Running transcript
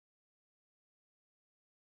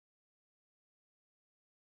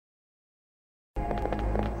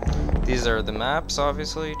These are the maps,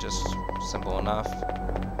 obviously, just simple enough.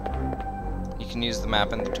 You can use the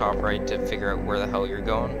map in the top right to figure out where the hell you're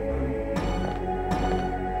going.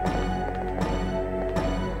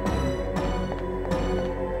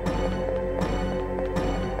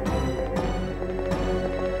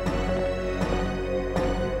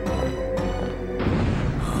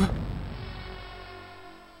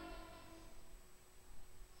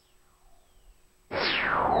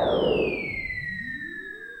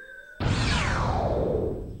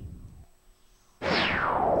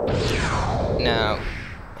 Now,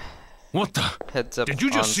 what the? Heads up. Did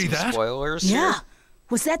you just see that? Spoilers. Yeah. Here.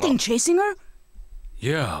 Was that thing chasing her?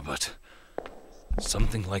 Yeah, but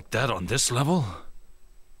something like that on this level?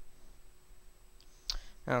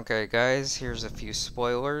 Okay, guys, here's a few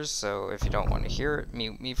spoilers, so if you don't want to hear it,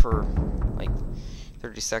 mute me for like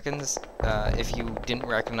 30 seconds. If you didn't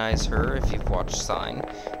recognize her, if you've watched Sign,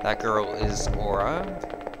 that girl is Aura,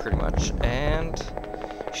 pretty much, and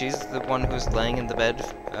she's the one who's laying in the bed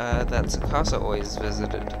that Tsukasa always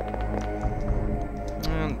visited.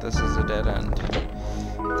 And this is a dead end.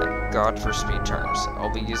 Thank God for speed charms.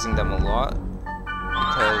 I'll be using them a lot,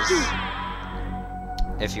 because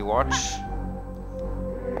if you watch,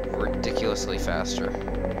 ridiculously faster,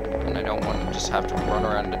 and I don't want to just have to run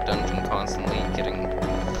around a dungeon constantly getting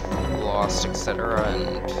lost, etc.,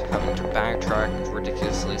 and having to backtrack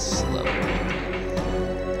ridiculously slow.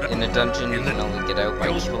 In a dungeon, you can only get out by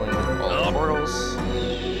killing all the portals.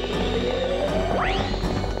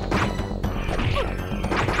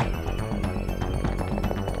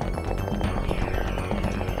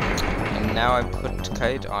 And now I put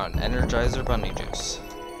Kite on Energizer Bunny Juice.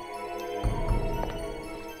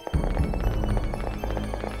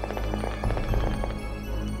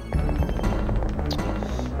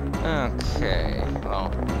 Okay,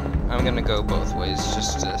 well, I'm gonna go both ways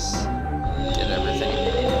just to get everything.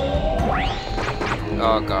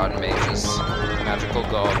 Oh god, mages. Magical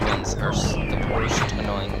goblins are the worst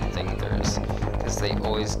annoying thing there is, because they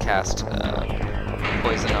always cast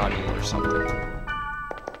poison on you or something.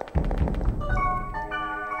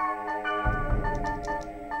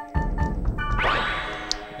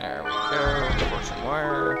 There we go, fortune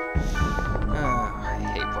wire. I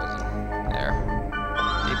hate poison. There.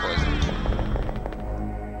 Poisoned.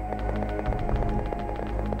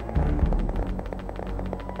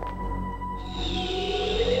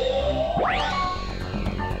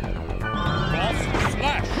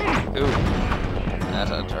 Ooh, that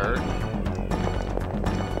hurt.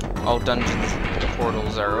 All dungeons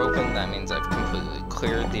portals are open. That means I've completely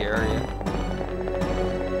cleared the area.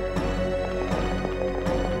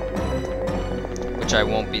 Which I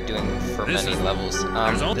won't be doing for many levels.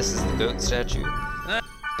 This is the goat statue.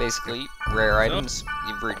 Basically, rare items,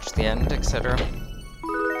 you've reached the end, etc.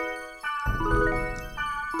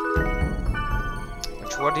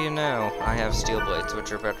 Which, what do you know? I have steel blades,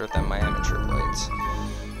 which are better than my amateur blades.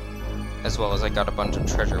 As well as I got a bunch of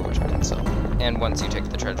treasure, which I can sell. And once you take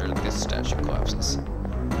the treasure, this statue collapses.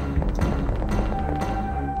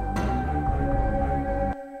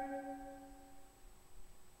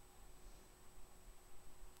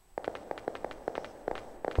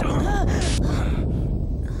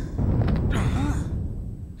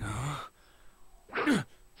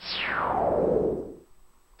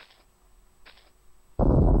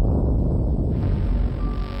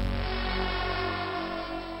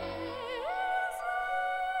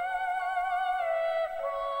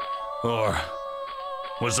 Or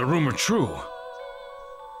was the rumor true?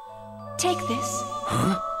 Take this.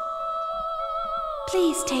 Huh?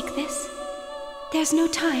 Please take this. There's no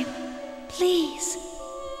time. Please.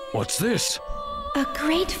 What's this? A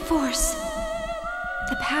great force.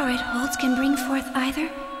 The power it holds can bring forth either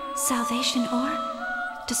salvation or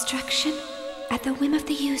destruction at the whim of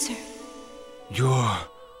the user. You're...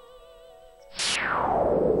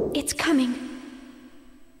 It's coming.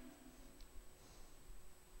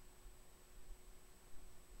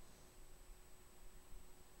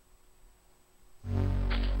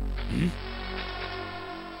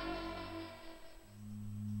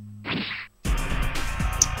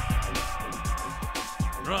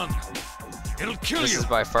 Run! It'll kill This you! is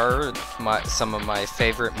by far some of my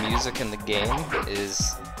favorite music in the game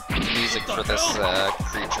is music for this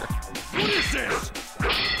creature. What is this?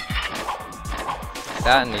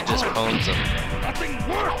 That and he just owns him. Nothing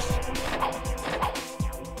works!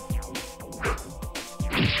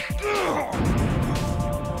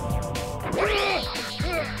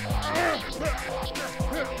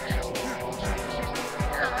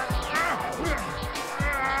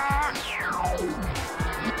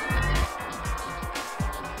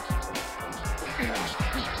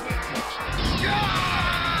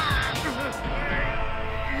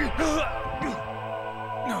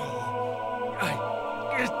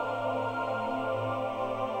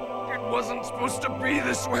 wasn't supposed to be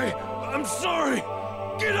this way. I'm sorry.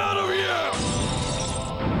 Get out of here!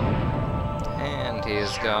 And he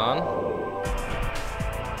is gone.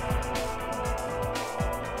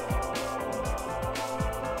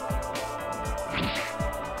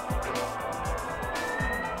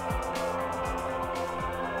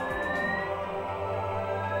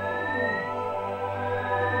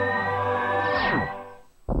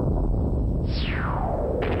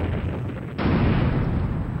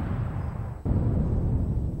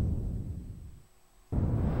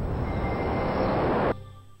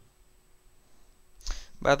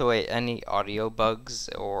 By the way, any audio bugs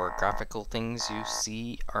or graphical things you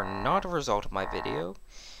see are not a result of my video.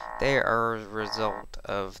 They are a result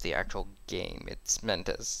of the actual game. It's meant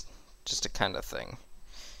as just a kind of thing.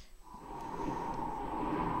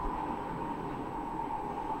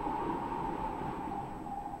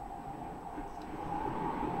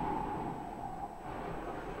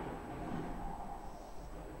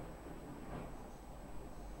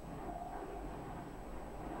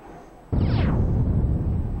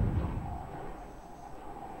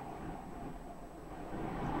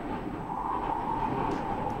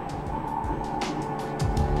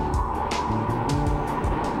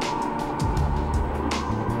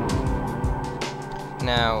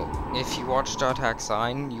 Now, if you watch .hack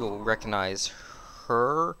Sign, you'll recognize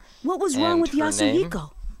her. What was wrong with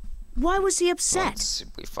Yasuhiko? Why was he upset? Once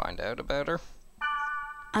we find out about her.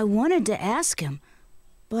 I wanted to ask him,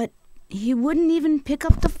 but he wouldn't even pick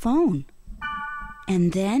up the phone.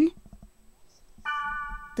 And then,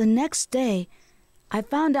 the next day, I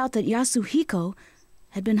found out that Yasuhiko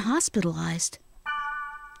had been hospitalized.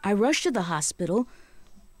 I rushed to the hospital,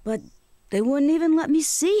 but they wouldn't even let me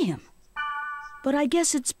see him. But I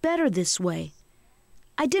guess it's better this way.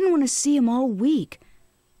 I didn't want to see him all week,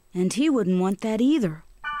 and he wouldn't want that either.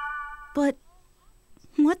 But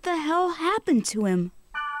what the hell happened to him?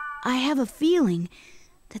 I have a feeling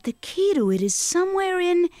that the key to it is somewhere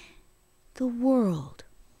in the world.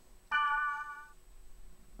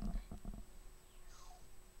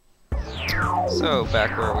 So,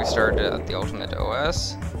 back where we started at the Ultimate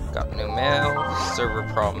OS, got new mail, server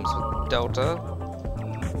problems with Delta,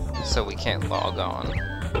 so we can't log on.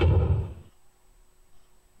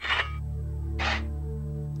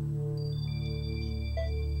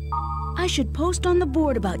 I should post on the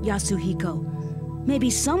board about Yasuhiko.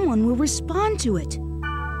 Maybe someone will respond to it.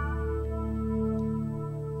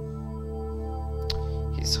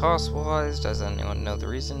 He's hospitalized. Does anyone know the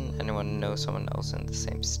reason? Anyone know someone else in the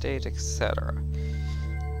same state, etc.?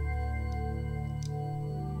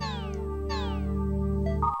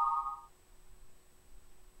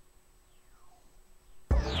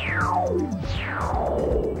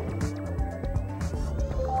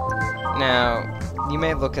 Now, you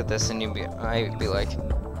may look at this and might be like,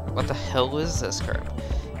 what the hell is this crap?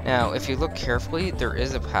 Now, if you look carefully, there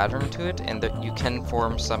is a pattern to it, and that you can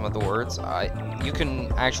form some of the words. You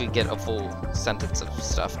can actually get a full sentence of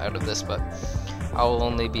stuff out of this, but I'll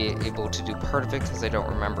only be able to do part of it because I don't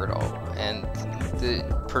remember it all. And the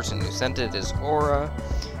person who sent it is Aura.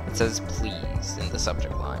 It says please in the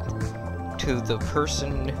subject line. To the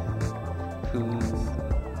person who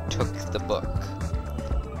took the book.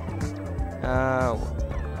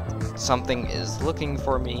 Something is looking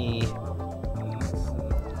for me.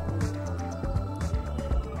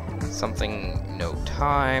 Something, no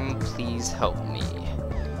time, please help me.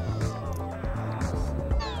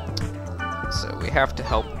 So we have to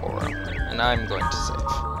help Aura, and I'm going to save.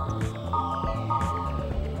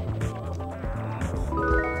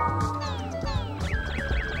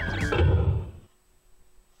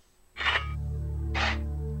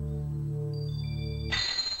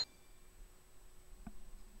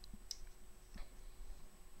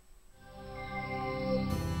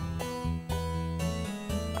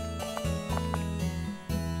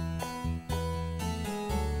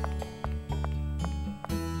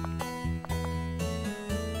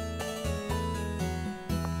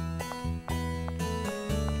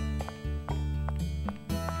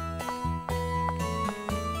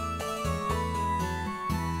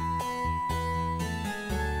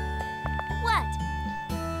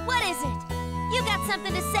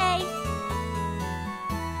 Something to say?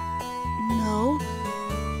 No.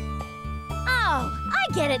 Oh, I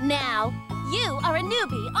get it now. You are a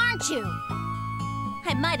newbie, aren't you?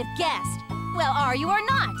 I might have guessed. Well, are you or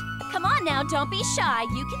not? Come on now, don't be shy.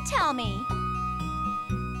 You can tell me.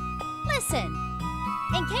 Listen,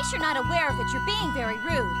 in case you're not aware of it, you're being very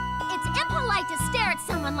rude. It's impolite to stare at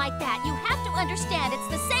someone like that. You have to understand it's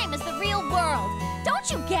the same as the real world. Don't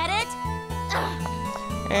you get it? Ugh.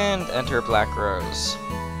 And enter Black Rose.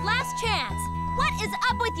 Last chance. What is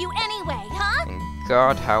up with you anyway, huh? And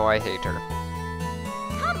God, how I hate her.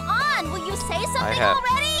 Come on, will you say something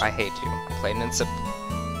already? I hate you, plain and simple.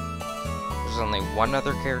 There's only one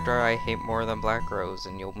other character I hate more than Black Rose,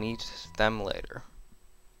 and you'll meet them later.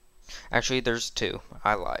 Actually, there's two.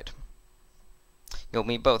 I lied. You'll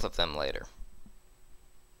meet both of them later.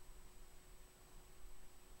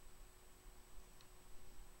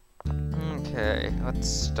 Okay, let's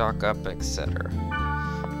stock up, etc.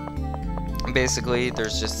 Basically,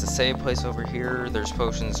 there's just a save place over here. There's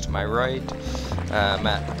potions to my right,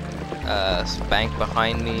 bank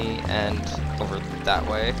behind me, and over that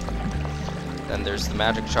way. Then there's the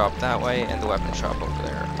magic shop that way, and the weapon shop over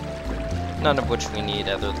there. None of which we need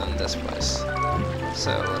other than this place.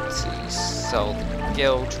 So let's see, sell the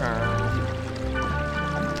Gale Charm,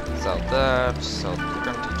 sell that, sell the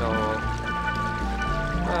Grunty Doll,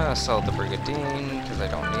 sell the Brigadine, because I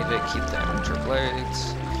don't need it, keep the amateur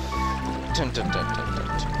blades.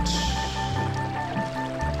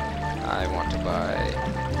 I want to buy,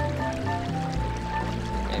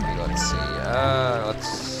 maybe let's see, let's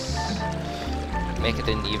make it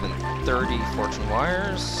an even 30 fortune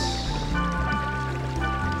wires.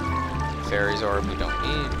 Fairies orb we don't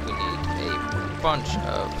need. We need a bunch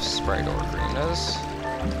of sprite oregarinas.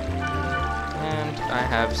 And I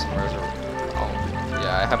have some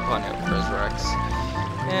I have plenty of resurrects.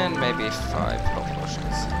 And maybe 5 health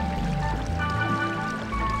potions.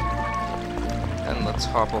 And let's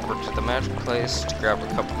hop over to the magic place to grab a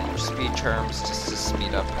couple more speed charms just to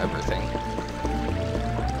speed up everything.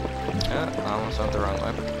 I almost went the wrong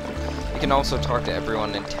way. You can also talk to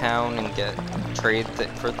everyone in town and get trade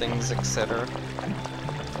for things, etc.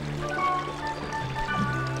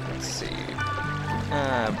 Let's see.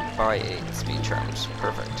 Buy 8 speed charms.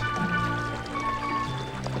 Perfect.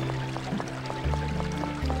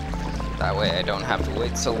 That way I don't have to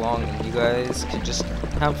wait so long and you guys can just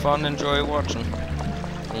have fun, enjoy watching.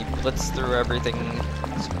 Me blitz through everything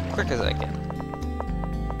as quick as I can.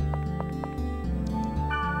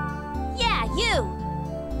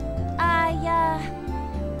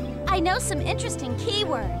 I know some interesting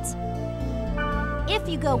keywords. If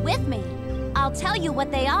you go with me, I'll tell you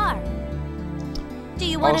what they are. Do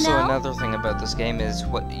you want to know? Also, another thing about this game is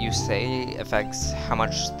what you say affects how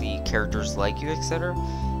much the characters like you, etc.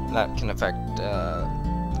 That can affect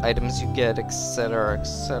items you get, etc.,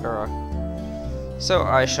 etc. So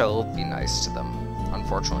I shall be nice to them,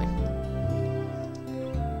 unfortunately.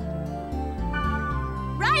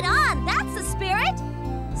 Right on, that's the spirit.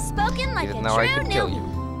 Spoken like Even a though I true could kill newbie. you.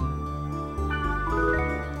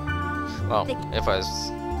 Well, if I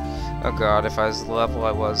was... Oh god, if I was the level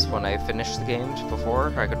I was when I finished the games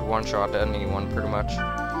before, I could one-shot anyone pretty much.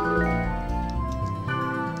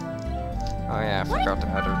 Oh yeah, I forgot to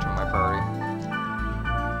add her to my party.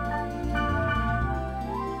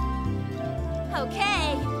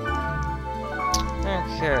 Okay.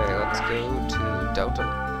 Okay, let's go to Delta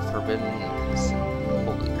Forbidden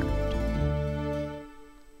Holy Ground.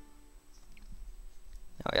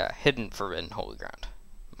 Oh yeah, Hidden Forbidden Holy Ground.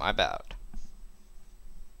 My bad.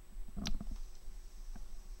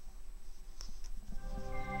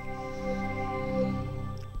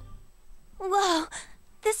 Whoa,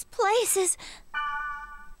 this place is...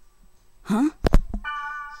 Huh?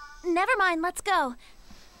 Never mind, let's go.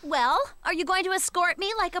 Well, are you going to escort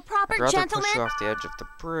me like a proper I'd rather gentleman? push you off the edge of the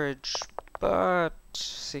bridge, but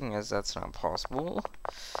seeing as that's not possible,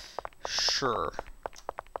 sure.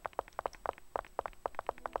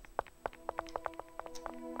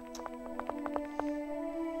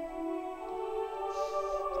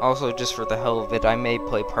 Also, just for the hell of it, I may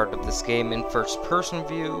play part of this game in first-person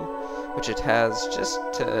view, which it has, just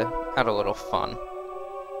to add a little fun.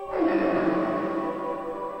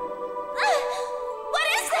 What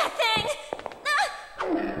is that thing?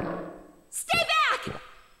 Stay back!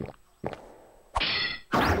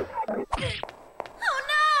 Oh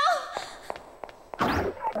no!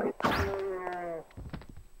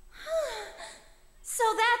 So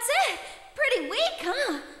that's it. Pretty weak,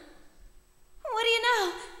 huh? What do you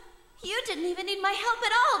know? You didn't even need my help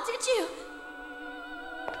at all, did you?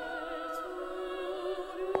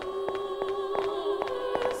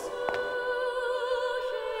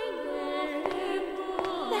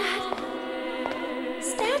 That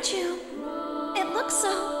statue, it looks so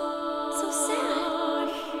sad.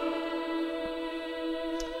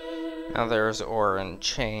 Now there's ore and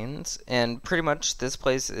chains, and pretty much this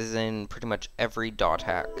place is in pretty much every dot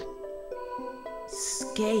hack.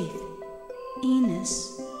 Scathe.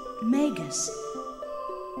 Enos. Magus.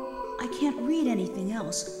 I can't read anything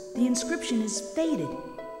else. The inscription is faded.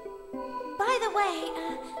 By the way,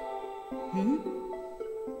 Hmm?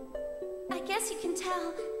 I guess you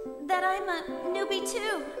tell that I'm a newbie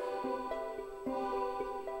too.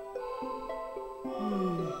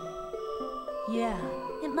 Yeah.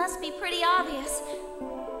 It must be pretty obvious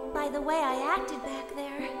by the way I acted back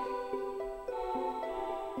there.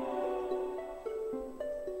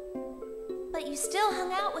 But you still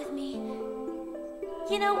hung out with me.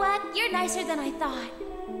 You know what? You're nicer than I thought.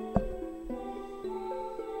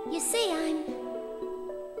 You see,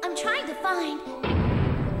 I'm trying to find...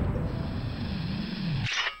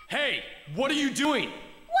 Hey, what are you doing?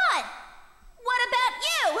 What? What about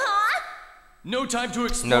you, huh? No time to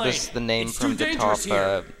explain. Notice the name It's from too the top dangerous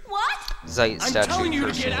here. What? Zeit I'm telling statue you to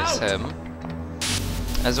person get is out. him.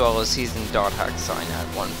 As well as he's in dot hack sign at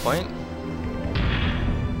one point.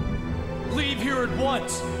 Leave here at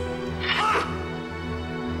once. Ah!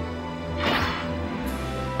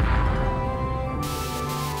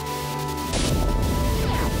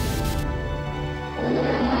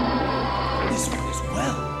 This one as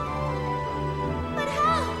well. But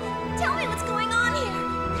how? Tell me what's going on here.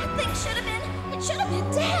 That thing it should have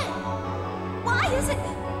been dead. Why is it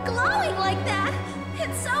glowing like that?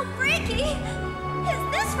 It's so freaky. Is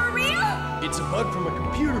this for real? It's a bug from a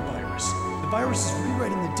computer virus. The virus is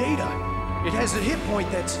rewriting the data. It has a hit point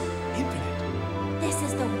that's infinite. This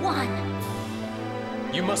is the one.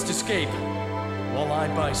 You must escape while I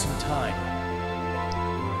buy some time.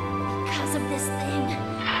 Because of this thing,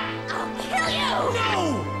 I'll kill you!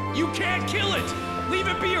 No! You can't kill it! Leave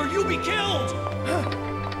it be or you'll be killed!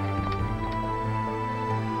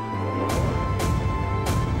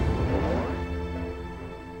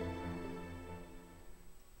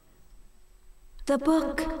 The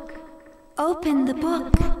book. Open the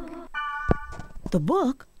book. The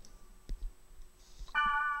book?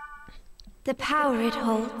 The power it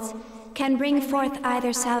holds can bring forth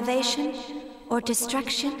either salvation or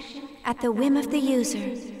destruction at the whim of the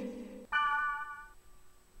user.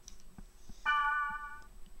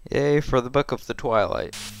 Yay for the Book of the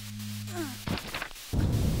Twilight.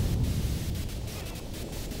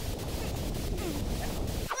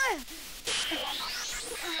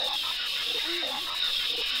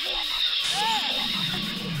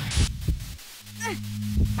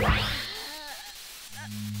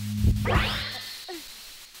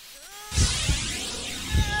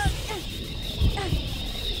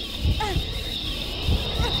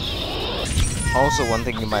 Also, one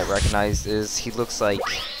thing you might recognize is he looks like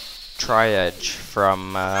Tri-Edge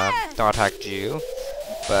from Dot Hack Jew,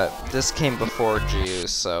 but this came before Jew,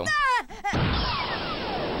 so...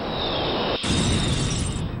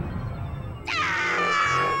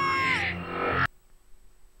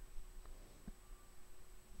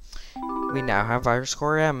 We now have Virus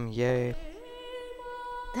Core M, yay.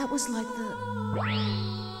 That was like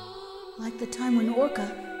the time when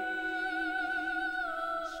Orca...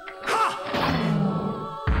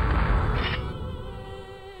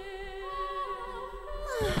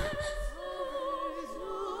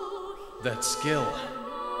 That skill.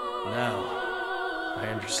 Now, I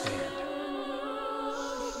understand.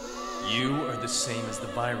 You are the same as the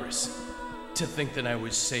virus. To think that I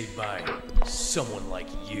was saved by someone like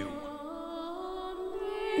you.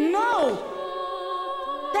 No!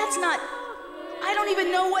 That's not... I don't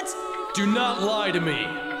even know what's... Do not lie to me!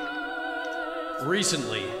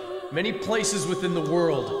 Recently, many places within the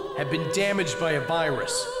world have been damaged by a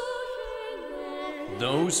virus.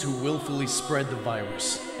 Those who willfully spread the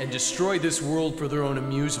virus and destroy this world for their own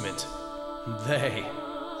amusement, they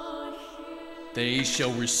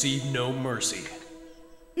shall receive no mercy.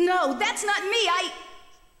 No, that's not me,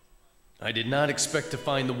 I did not expect to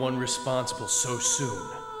find the one responsible so soon.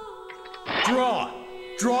 Draw!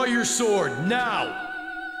 Draw your sword, now!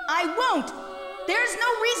 I won't! There's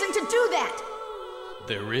no reason to do that!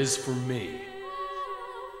 There is for me.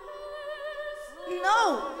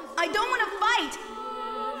 No! I don't want to fight!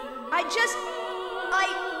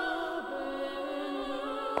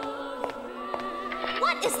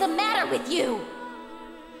 What is the matter with you?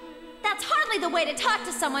 That's hardly the way to talk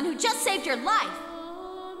to someone who just saved your life.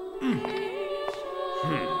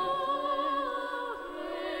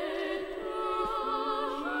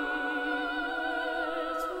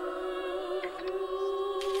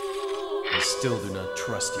 I still do not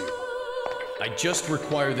trust you. I just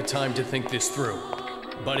require the time to think this through.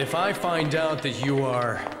 But if I find out that you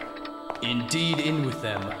are indeed in with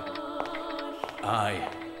them, I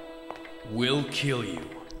will kill you.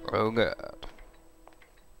 Oh god.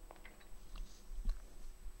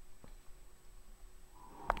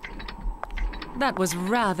 That was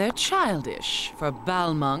rather childish for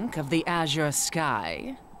Balmonk of the Azure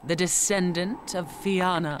Sky, the descendant of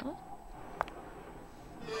Fianna.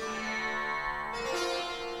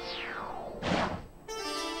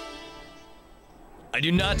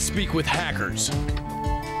 do not speak with hackers.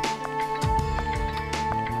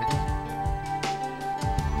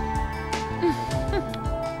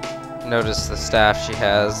 Notice the staff she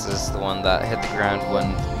has is the one that hit the ground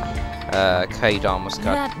when Kite almost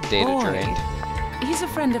got That data boy. drained. He's a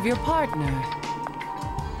friend of your partner.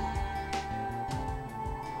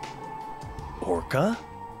 Orca?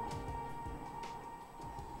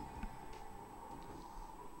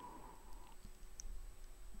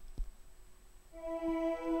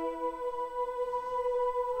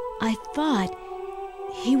 I thought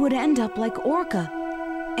he would end up like Orca,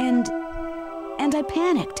 and I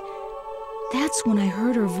panicked. That's when I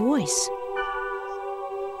heard her voice.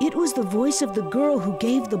 It was the voice of the girl who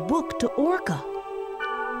gave the book to Orca.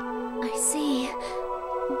 I see.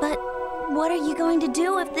 But what are you going to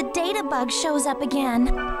do if the data bug shows up again?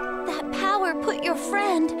 That power put your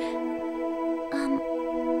friend...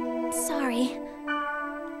 sorry.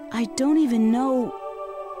 I don't even know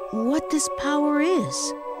what this power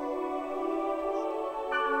is,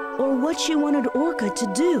 or what she wanted Orca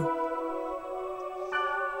to do.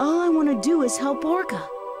 All I want to do is help Orca.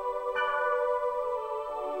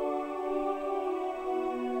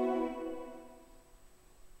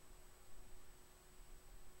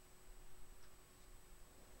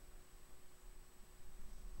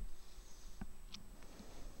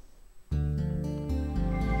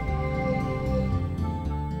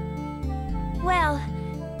 Well,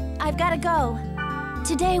 I've got to go.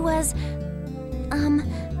 Today was...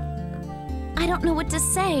 I don't know what to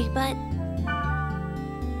say, but...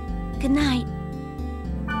 Good night.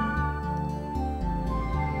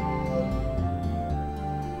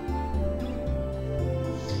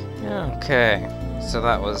 Okay, so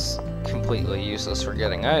that was completely useless for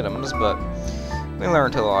getting items, but we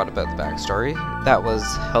learned a lot about the backstory. That was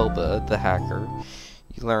Helba, the hacker.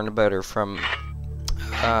 You learned about her from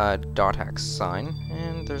 .hack's sign,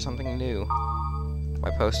 and there's something new. My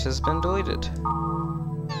post has been deleted.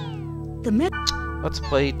 Let's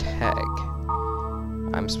play tag.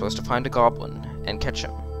 I'm supposed to find a goblin and catch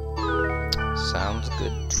him. Sounds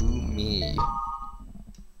good to me.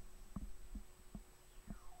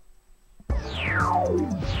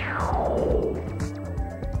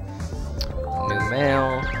 New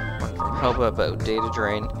mail. One from Helba about data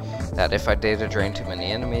drain. That if I data drain too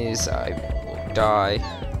many enemies, I will die.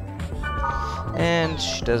 And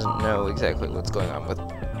she doesn't know exactly what's going on with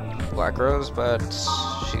Black Rose, but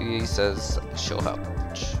she says she'll help.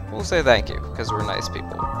 We'll say thank you, because we're nice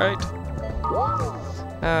people, right?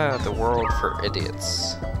 The world for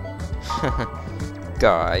idiots.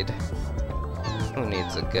 Guide. Who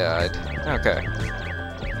needs a guide? Okay.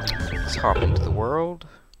 Let's hop into the world.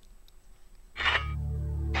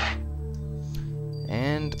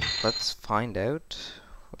 And let's find out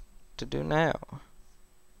what to do now.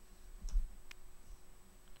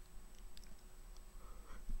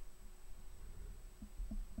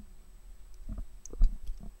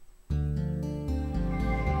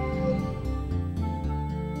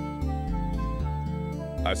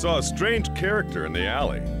 I saw a strange character in the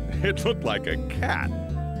alley. It looked like a cat.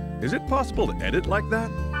 Is it possible to edit like that?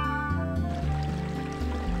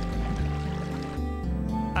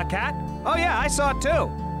 A cat? Oh yeah, I saw it too.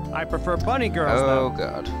 I prefer bunny girls Oh though.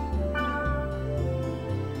 god.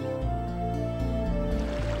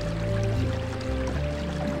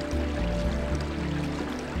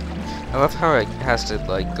 I love how it has to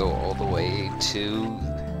like go all the way to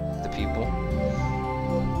the people.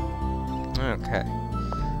 Okay.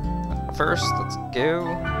 First, let's go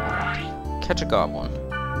catch a goblin.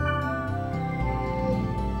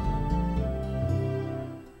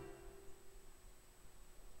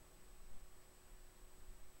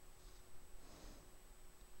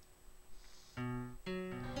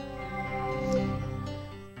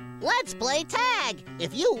 Let's play tag!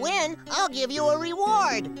 If you win, I'll give you a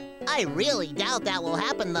reward. I really doubt that will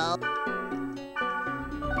happen, though.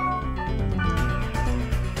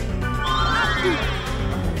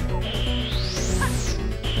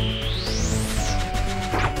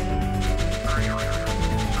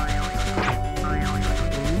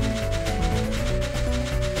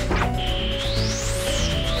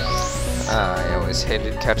 I always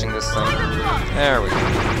hated catching this thing. There we go.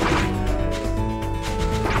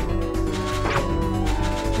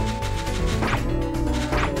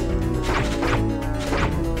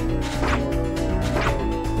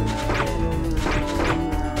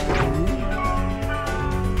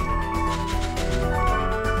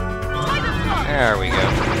 There we go.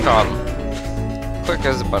 Caught him. Quick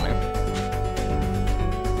as a bunny.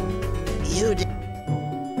 You did.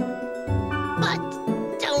 But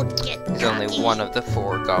don't get He's cocky. only one of the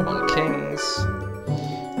 4 Goblin Kings.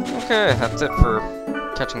 Okay, that's it for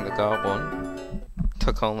catching the goblin.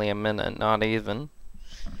 Took only a minute, not even.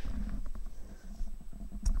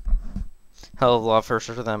 Hell of a lot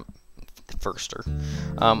faster than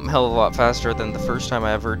hell of a lot faster than the first time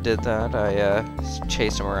I ever did that. I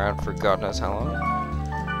chased him around for God knows how long.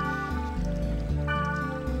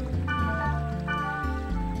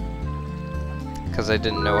 Because I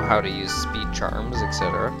didn't know how to use speed charms,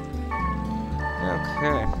 etc.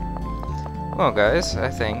 Okay. Well, guys, I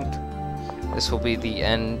think this will be the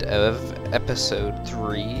end of episode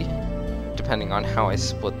 3, depending on how I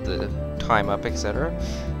split the time up, etc.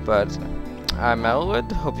 But I'm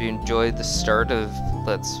Elwood. Hope you enjoyed the start of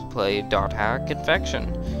Let's Play .hack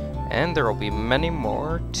Infection, and there will be many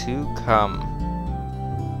more to come.